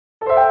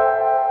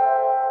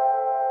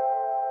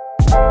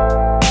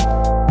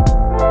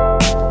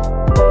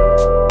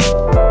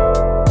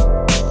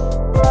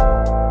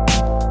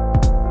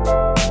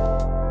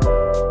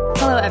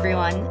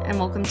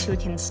to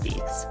Akin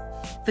Speaks.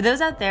 For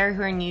those out there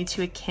who are new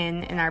to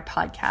Akin in our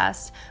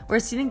podcast, we're a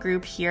student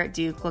group here at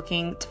Duke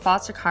looking to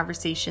foster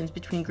conversations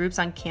between groups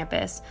on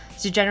campus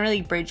to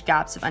generally bridge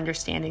gaps of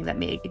understanding that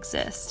may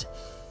exist.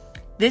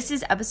 This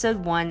is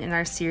episode 1 in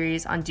our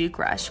series on Duke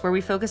Rush, where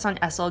we focus on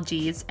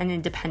SLGs and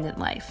independent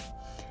life.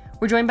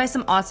 We're joined by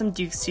some awesome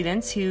Duke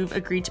students who've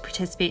agreed to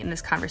participate in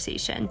this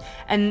conversation,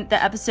 and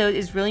the episode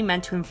is really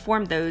meant to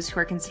inform those who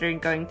are considering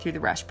going through the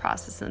rush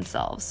process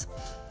themselves.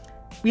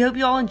 We hope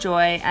you all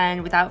enjoy,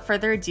 and without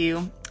further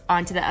ado,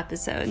 on to the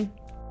episode.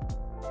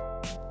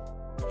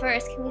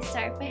 First, can we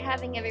start by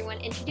having everyone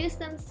introduce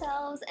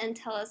themselves and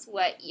tell us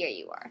what year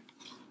you are?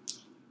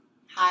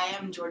 Hi,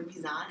 I'm Jordan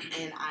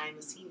Pizan, and I'm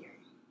a senior.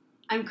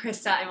 I'm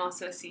Krista. I'm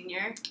also a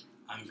senior.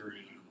 I'm Varun,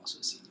 and I'm also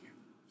a senior.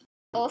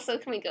 Also,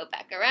 can we go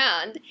back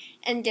around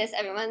and just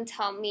everyone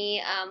tell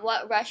me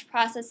what rush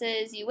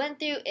processes you went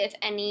through, if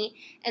any,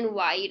 and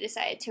why you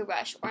decided to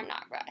rush or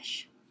not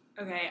rush?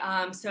 Okay,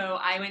 so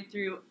I went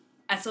through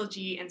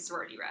SLG and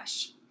sorority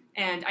rush,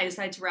 and I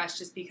decided to rush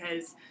just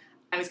because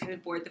I was kind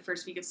of bored the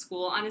first week of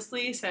school,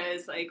 honestly, so I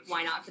was like,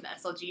 why not for the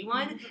SLG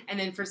one? And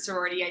then for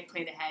sorority, I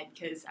planned ahead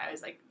because I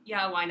was like,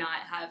 yeah, why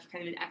not have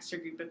kind of an extra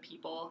group of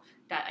people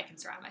that I can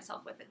surround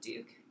myself with at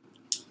Duke?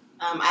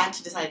 I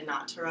actually decided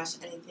not to rush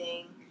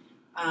anything.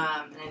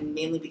 And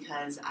mainly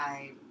because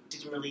I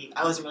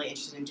wasn't really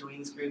interested in joining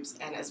these groups,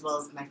 and as well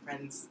as my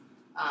friends,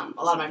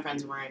 a lot of my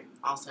friends weren't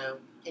also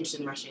interested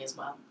in rushing as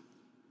well.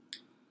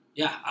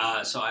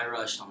 Yeah, so I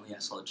rushed on the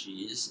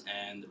SLGs,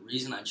 and the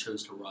reason I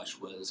chose to rush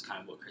was kind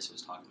of what Chris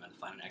was talking about, to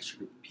find an extra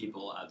group of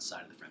people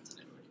outside of the friends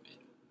that I'd already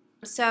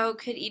made. So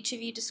could each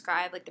of you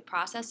describe the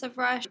process of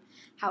rush,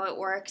 how it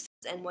works,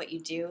 and what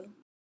you do?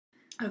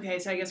 Okay,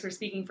 so I guess we're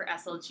speaking for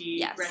SLG.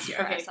 Yes, rush here.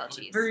 for Okay.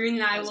 SLGs. Varun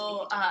and I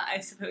will, I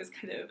suppose,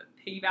 kind of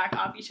piggyback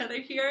off each other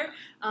here.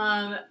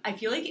 I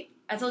feel like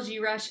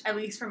SLG rush, at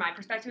least from my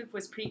perspective,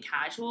 was pretty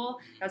casual.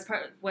 That's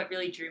part of what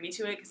really drew me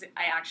to it, because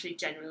I actually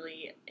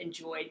generally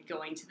enjoyed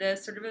going to the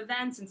sort of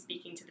events and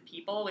speaking to the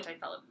people, which I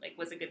felt like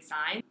was a good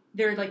sign.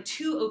 There are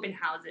 2 open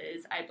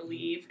houses, I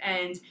believe,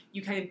 and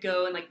you kind of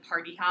go and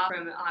party hop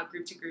from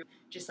group to group,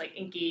 just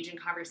engage in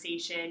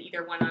conversation,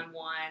 either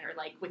one-on-one or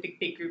with a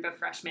big group of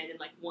freshmen and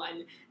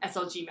one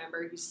SLG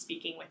member who's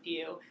speaking with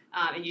you,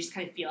 and you just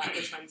kind of feel out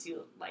which ones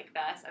you like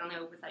best. I don't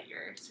know, was that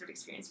your sort of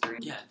experience for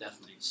it? Yeah,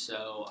 definitely.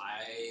 So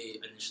I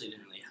initially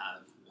didn't really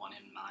have one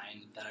in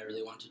mind that I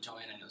really wanted to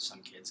join. I know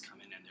some kids come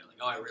in and they're like,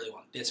 oh, I really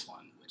want this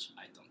one, which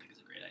I don't think is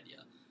a great idea.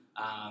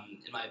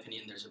 In my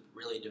opinion, there's a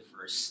really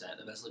diverse set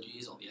of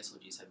SLGs. All the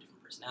SLGs have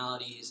different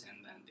personalities,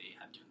 and then they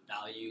have different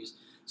values.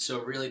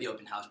 So really the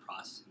open house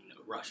process and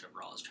rush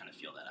overall is trying to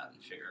feel that out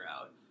and figure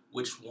out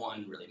which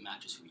one really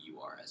matches who you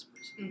are as a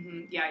person. Mm-hmm.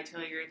 Yeah, I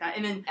totally agree with that.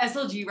 And then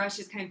SLG rush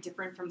is kind of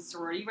different from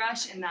sorority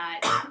rush in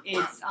that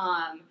it's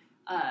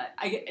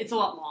it's a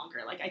lot longer.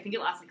 I think it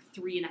lasts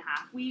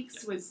 3.5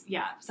 weeks.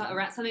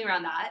 Something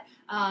around that.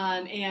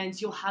 And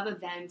you'll have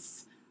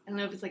events. I don't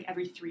know if it's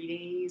every 3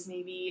 days,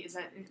 maybe. Is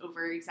that an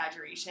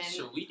over-exaggeration?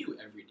 So we do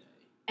every day.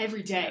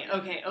 Every day.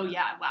 Okay. Oh,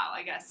 yeah. Wow.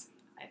 I guess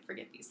I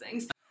forget these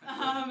things.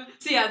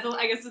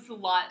 I guess it's a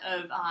lot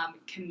of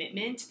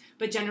commitment,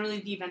 but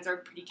generally the events are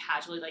pretty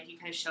casual. You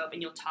kind of show up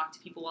and you'll talk to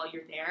people while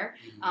you're there.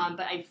 Mm-hmm.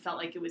 But I felt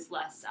like it was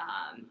less,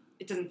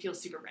 it doesn't feel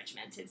super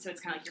regimented. So it's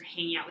kind of you're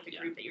hanging out with a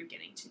group that you're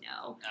getting to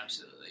know.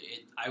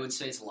 Absolutely. I would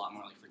say it's a lot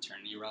more like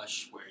fraternity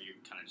rush, where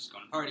you're kind of just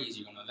going to parties,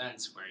 you go to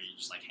events, where you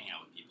just hang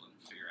out with people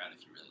and figure out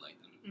if you really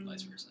like them, and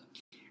vice versa.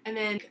 And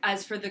then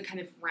as for the kind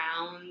of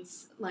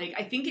rounds,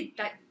 I think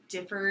that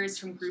differs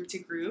from group to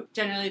group.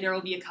 Generally, there will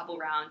be a couple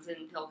rounds,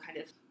 and they'll kind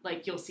of,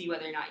 you'll see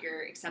whether or not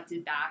you're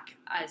accepted back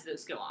as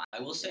those go on.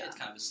 I will say it's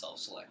kind of a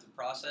self-selective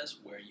process,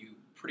 where you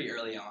pretty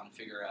early on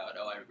figure out,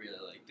 oh, I really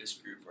like this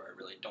group, or I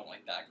really don't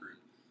like that group.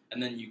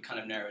 And then you kind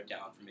of narrow it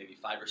down from maybe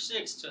 5 or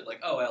 6 to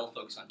oh, I'll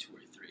focus on 2 or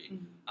 3.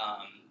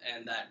 Mm-hmm.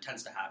 And that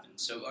tends to happen.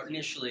 So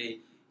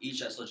initially,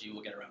 each SLG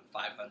will get around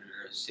 500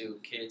 or so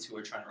kids who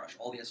are trying to rush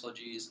all the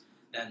SLGs.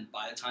 Then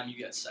by the time you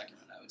get second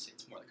round, I would say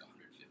it's more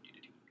 150 to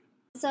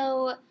 200.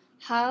 So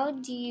how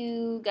do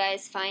you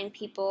guys find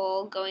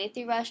people going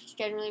through rush to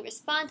generally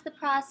respond to the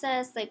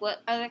process?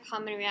 What other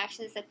common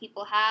reactions that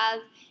people have?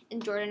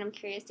 And Jordan, I'm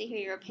curious to hear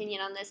your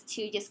opinion on this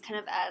too, just kind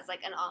of as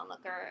an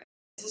onlooker.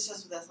 Is this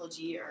just with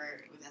SLG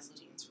or with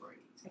SLG and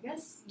sororities? I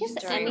guess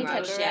just any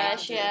type of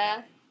rush,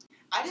 yeah.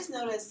 I just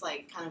noticed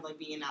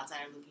being an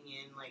outsider looking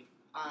in,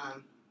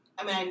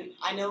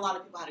 I know a lot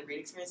of people had a great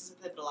experiences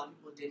with it, but a lot of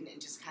people didn't,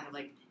 and just kind of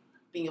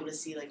being able to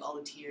see all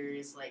the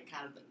tiers,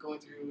 going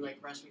through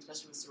rush week,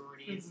 especially with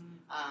sororities.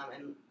 Mm-hmm.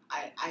 And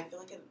I feel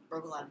like it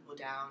broke a lot of people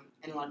down,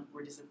 and a lot of people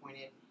were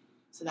disappointed.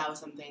 So that was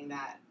something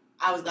that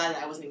I was glad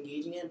that I wasn't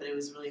engaging in, but it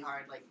was really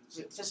hard,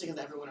 especially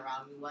because everyone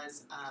around me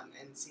was,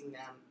 and seeing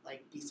them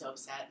be so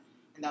upset.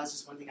 And that was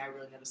just one thing I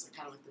really noticed,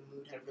 the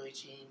mood had really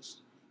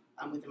changed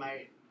within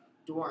my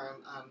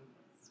dorm,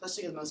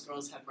 especially because most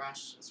girls have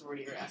rush,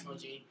 sorority, or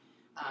SLG.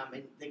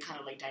 And the kind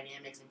of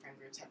dynamics and friend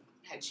groups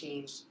had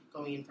changed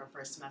going in from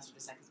first semester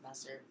to second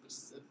semester, which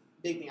is a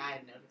big thing I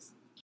had noticed.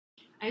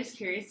 I'm just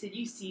curious, did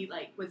you see,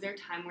 like, was there a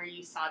time where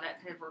you saw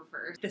that kind of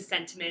reverse, the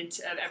sentiment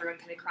of everyone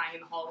kind of crying in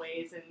the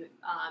hallways and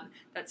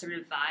that sort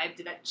of vibe?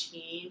 Did that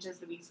change as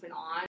the weeks went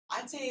on?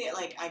 I'd say,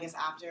 like, I guess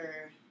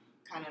after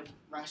kind of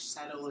Rush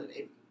settled,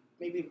 it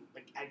maybe,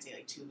 like, I'd say,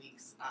 like, 2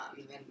 weeks,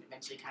 and then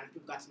eventually kind of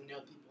people got to know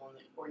people in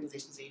the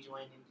organizations they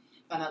joined and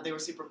found out they were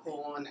super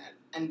cool and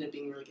ended up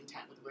being really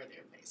content with where they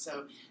were placed.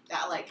 So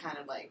that, like, kind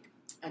of, like,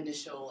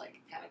 initial,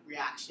 like, kind of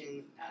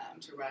reaction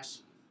to Rush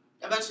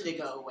eventually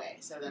go away.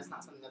 So that's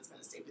not something that's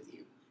going to stay with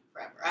you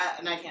forever.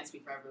 And I can't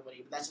speak for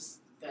everybody, but that's just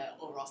the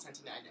overall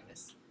sentiment I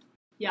noticed.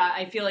 Yeah,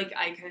 I feel like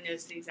I kind of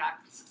noticed the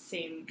exact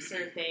same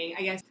sort of thing.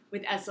 I guess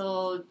with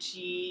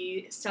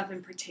SLG stuff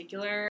in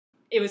particular,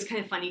 it was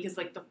kind of funny because,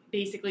 like,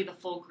 basically the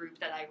full group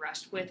that I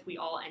rushed with, we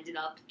all ended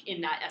up in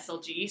that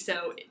SLG.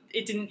 So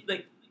it didn't,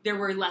 like, there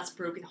were less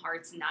broken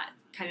hearts in that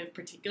kind of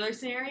particular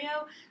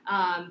scenario,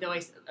 though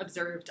I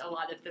observed a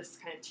lot of this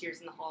kind of tears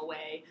in the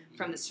hallway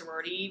from the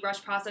sorority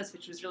rush process,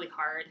 which was really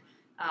hard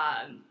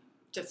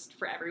just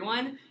for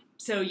everyone.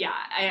 So yeah,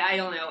 I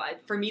don't know.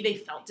 For me, they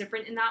felt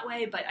different in that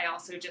way, but I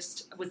also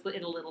just was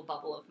in a little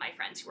bubble of my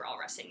friends who were all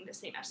rushing the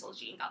same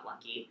SLG and got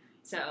lucky.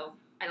 So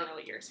I don't know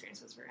what your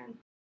experience was, Varun.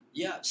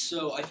 Yeah,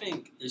 so I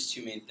think there's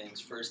two main things.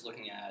 First,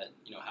 looking at,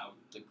 how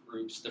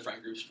the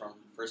friend groups from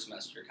first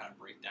semester kind of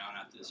break down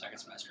after the second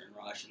semester in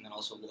Rush, and then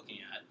also looking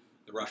at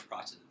the Rush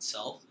process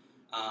itself.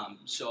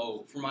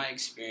 So from my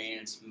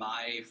experience,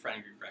 my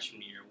friend group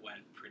freshman year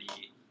went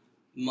pretty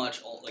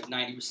much 90%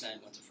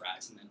 went to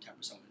frats and then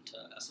 10% went to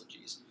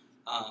SLGs.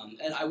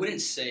 And I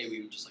wouldn't say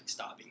we would just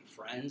stop being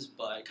friends,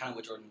 but kind of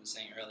what Jordan was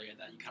saying earlier,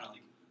 that you kind of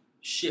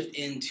shift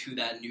into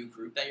that new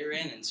group that you're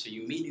in, and so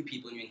you meet new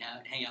people and you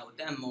hang out with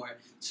them more,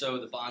 so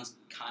the bonds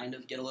kind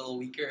of get a little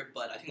weaker,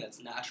 but I think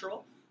that's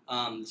natural.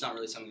 It's not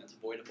really something that's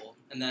avoidable.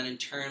 And then in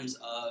terms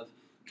of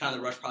kind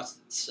of the Rush process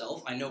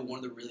itself, I know one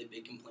of the really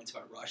big complaints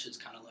about Rush is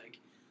kind of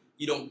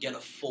you don't get a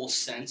full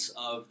sense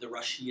of the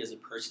rushie as a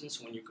person,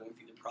 so when you're going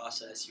through the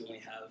process, you only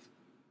have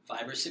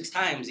 5 or 6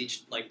 times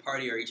each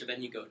party or each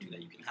event you go to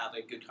that you can have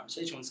a good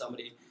conversation with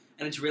somebody,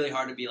 and it's really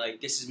hard to be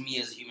this is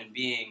me as a human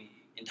being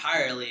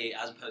entirely,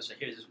 as opposed to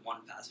here's this one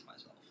facet of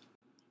myself.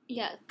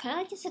 Yeah, kind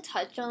of just to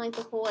touch on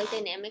the whole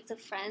dynamics of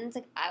friends.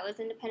 I was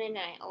independent and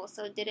I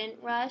also didn't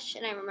rush,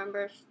 and I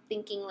remember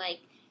thinking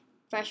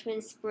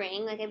freshman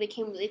spring, I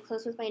became really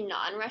close with my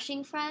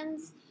non-rushing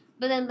friends.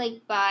 But then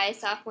by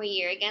sophomore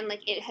year again,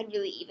 it had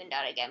really evened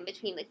out again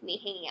between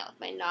me hanging out with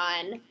my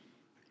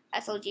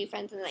non-SLG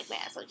friends and my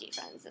SLG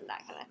friends and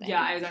that kind of thing.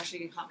 Yeah, I was actually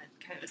going to comment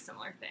kind of a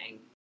similar thing.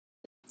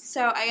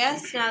 So I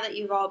guess now that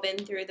you've all been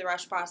through the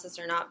rush process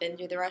or not been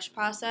through the rush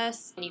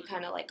process, and you've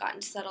kind of gotten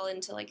to settle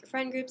into your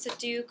friend groups at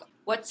Duke,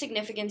 what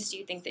significance do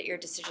you think that your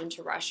decision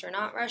to rush or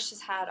not rush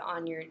has had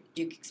on your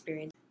Duke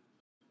experience?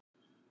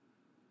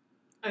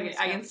 Okay,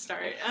 I can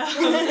start.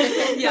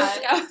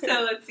 Yeah,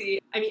 so let's see.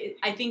 I mean,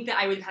 I think that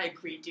I would have had a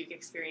great Duke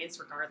experience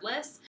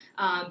regardless,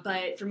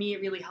 but for me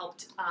it really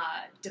helped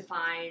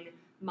define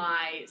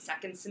my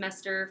second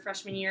semester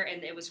freshman year,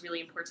 and it was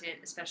really important,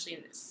 especially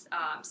in this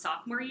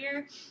sophomore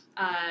year,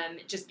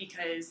 just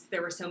because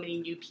there were so many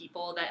new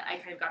people that I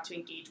kind of got to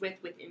engage with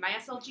within my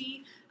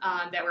SLG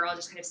that were all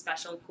just kind of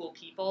special, cool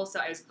people, so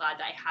I was glad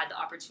that I had the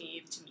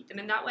opportunity to meet them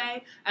in that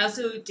way. I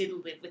also did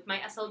live with my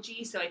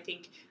SLG, so I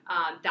think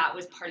that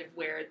was part of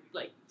where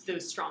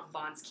those strong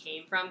bonds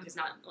came from, because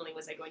not only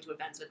was I going to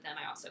events with them,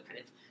 I also kind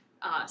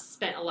of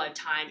spent a lot of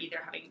time either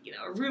having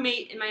a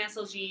roommate in my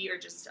SLG or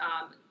just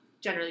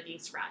generally being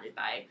surrounded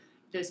by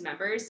those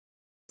members.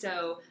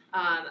 So,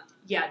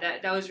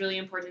 that was really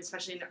important,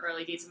 especially in the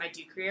early days of my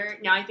Duke career.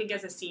 Now, I think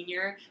as a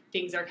senior,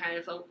 things are kind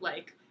of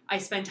I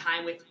spend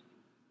time with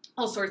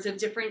all sorts of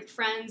different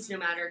friends, no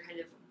matter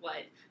kind of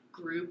what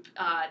group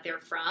they're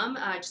from,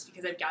 just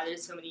because I've gathered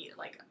so many,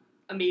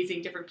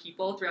 amazing different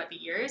people throughout the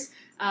years.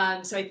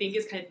 So I think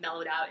it's kind of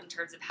mellowed out in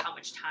terms of how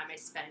much time I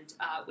spend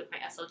with my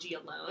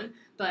SLG alone.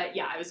 But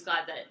yeah, I was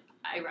glad that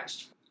I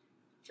rushed.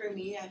 For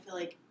me, I feel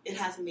it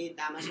hasn't made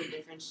that much of a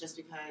difference just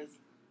because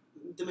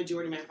the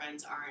majority of my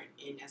friends aren't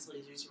in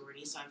SLGs or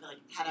sororities, so I feel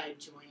had I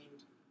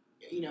joined,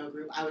 a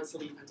group, I would still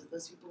be friends with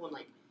those people,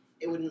 and,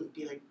 it wouldn't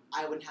be,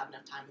 I wouldn't have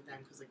enough time with them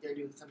because, they're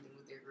doing something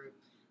with their group.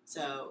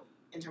 So,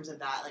 in terms of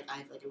that,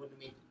 I feel it wouldn't have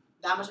made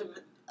that much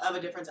of a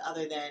difference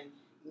other than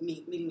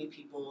meeting new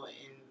people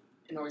in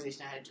an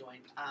organization I had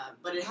joined.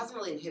 But it hasn't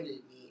really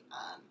inhibited me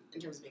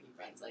in terms of making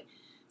friends.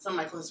 Some of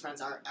my closest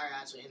friends are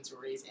actually in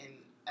sororities and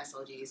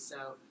SLGs,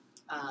 so...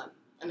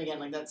 and again,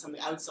 that's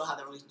something I would still have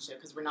that relationship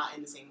because we're not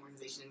in the same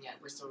organization yet.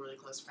 We're still really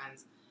close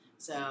friends.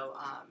 So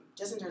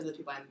just in terms of the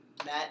people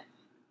I met,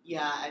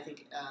 yeah, I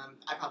think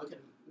I probably could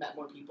have met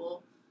more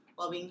people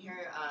while being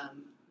here,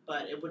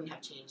 but it wouldn't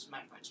have changed my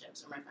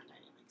friendships or my friend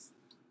dynamics.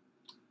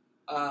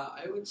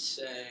 I would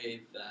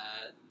say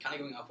that kind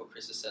of going off what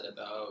Chris has said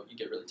about you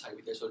get really tight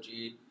with your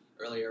SLG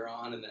earlier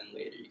on and then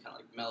later you kind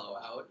of mellow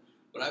out.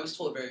 What I was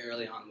told very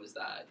early on was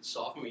that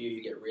sophomore year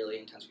you get really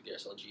intense with your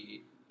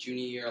SLG.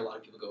 Junior year, a lot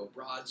of people go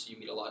abroad, so you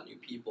meet a lot of new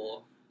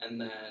people. And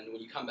then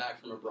when you come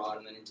back from abroad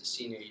and then into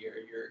senior year,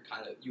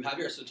 you have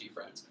your SLG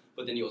friends,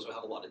 but then you also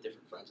have a lot of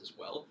different friends as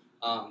well.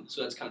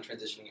 So that's kind of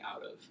transitioning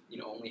out of,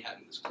 only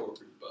having this core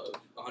group of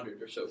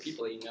 100 or so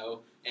people that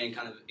and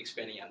kind of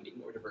expanding out and being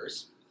more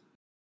diverse.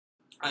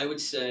 I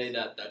would say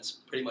that that's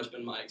pretty much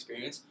been my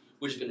experience,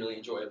 which has been really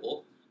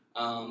enjoyable.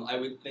 I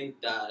would think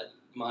that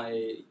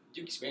my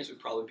Duke experience would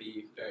probably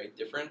be very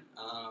different.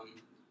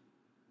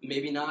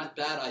 Maybe not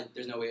bad,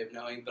 there's no way of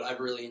knowing, but I've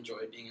really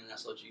enjoyed being in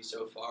SLG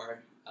so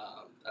far,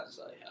 as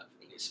I have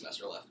only a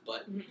semester left.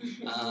 But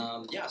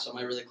so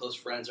my really close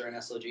friends are in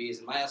SLGs,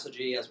 and my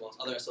SLG as well as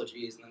other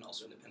SLGs, and then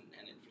also independent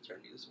and in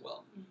fraternities as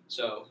well.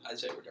 So I'd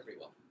say it worked out pretty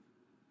well.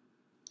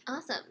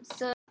 Awesome.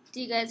 So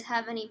do you guys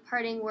have any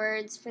parting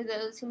words for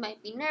those who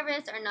might be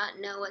nervous or not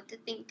know what to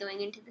think going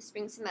into the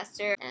spring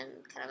semester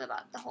and kind of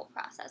about the whole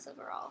process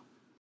overall?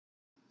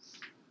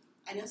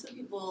 I know some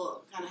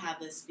people kind of have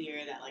this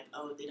fear that, like,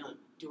 if they don't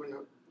join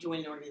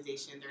an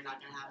organization, they're not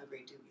going to have a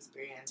great Duke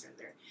experience, or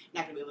they're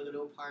not going to be able to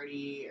go to a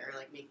party or,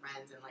 like, make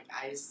friends. And, like,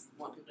 I just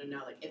want people to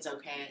know, like, it's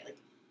okay. Like,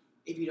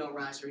 if you don't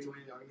rush or join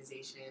an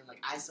organization,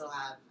 like, I still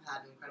have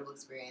had an incredible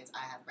experience. I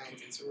have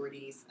friends in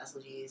sororities,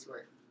 SLGs, who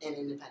are in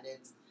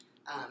independence.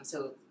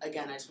 So,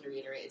 again, I just want to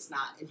reiterate, it's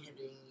not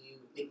inhibiting you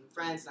making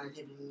friends, it's not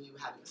inhibiting you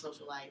having a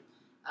social life,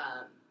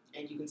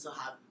 and you can still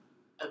have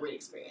a great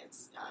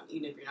experience,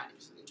 even if you're not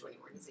interested in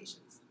joining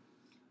organizations.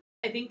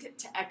 I think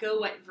to echo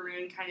what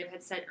Varun kind of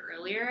had said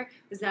earlier,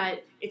 is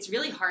that it's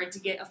really hard to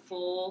get a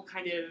full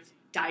kind of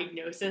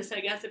diagnosis, I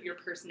guess, of your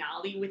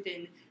personality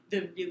within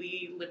the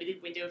really limited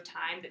window of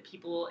time that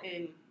people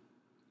in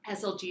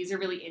SLGs or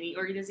really any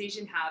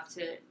organization have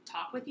to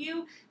talk with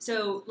you.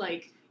 So,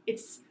 like,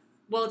 it's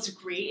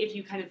great if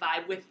you kind of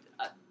vibe with,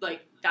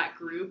 that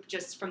group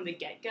just from the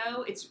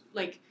get-go.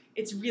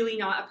 It's really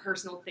not a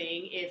personal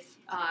thing if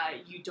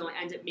you don't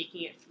end up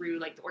making it through,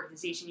 like, the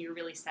organization you're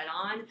really set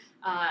on.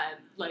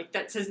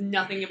 That says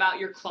nothing about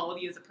your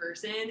quality as a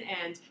person,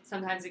 and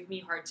sometimes it can be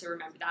hard to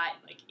remember that,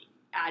 like,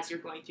 as you're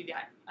going through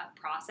that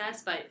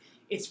process. But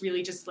it's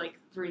really just, like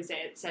Varun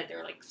said, there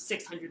are, like,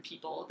 600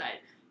 people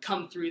that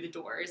come through the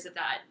doors of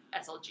that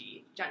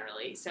SLG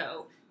generally.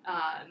 So,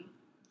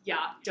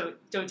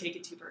 don't take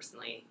it too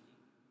personally.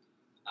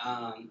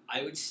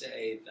 I would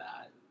say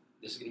that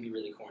this is going to be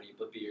really corny,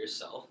 but be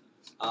yourself.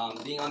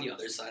 Being on the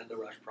other side of the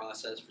rush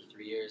process for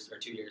 3 years or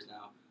 2 years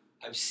now,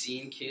 I've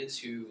seen kids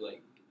who,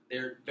 like,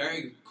 they're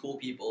very cool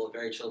people,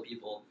 very chill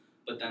people,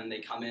 but then they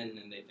come in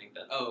and they think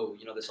that,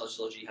 this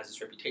SLG has this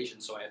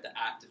reputation, so I have to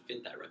act to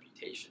fit that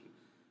reputation.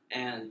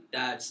 And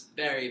that's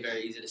very,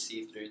 very easy to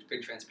see through. It's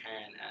pretty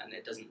transparent, and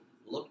it doesn't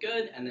look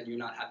good, and then you're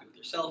not happy with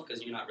yourself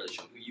because you're not really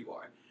showing who you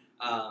are.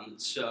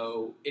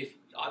 So if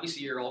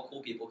obviously you're all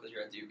cool people because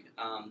you're at Duke,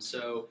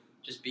 so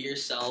just be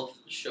yourself,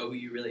 show who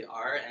you really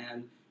are,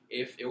 and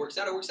if it works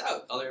out, it works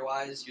out.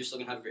 Otherwise, you're still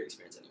going to have a great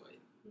experience anyway.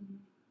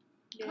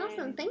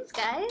 Awesome. Thanks,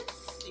 guys.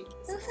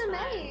 That was so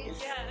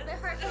nice. Yeah. My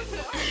heart goes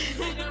warm.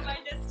 I know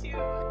mine does too.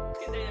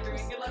 Good night,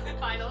 everyone. Good luck in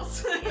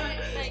finals.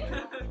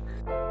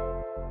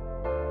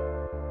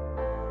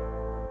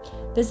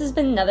 This has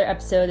been another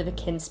episode of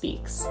Akin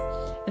Speaks.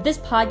 If this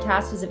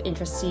podcast was of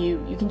interest to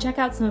you, you can check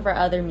out some of our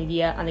other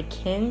media on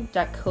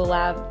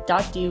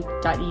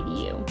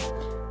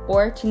akin.collab.duke.edu,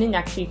 or tune in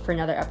next week for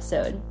another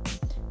episode.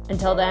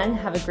 Until then,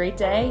 have a great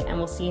day, and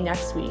we'll see you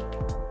next week.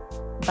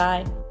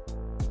 Bye.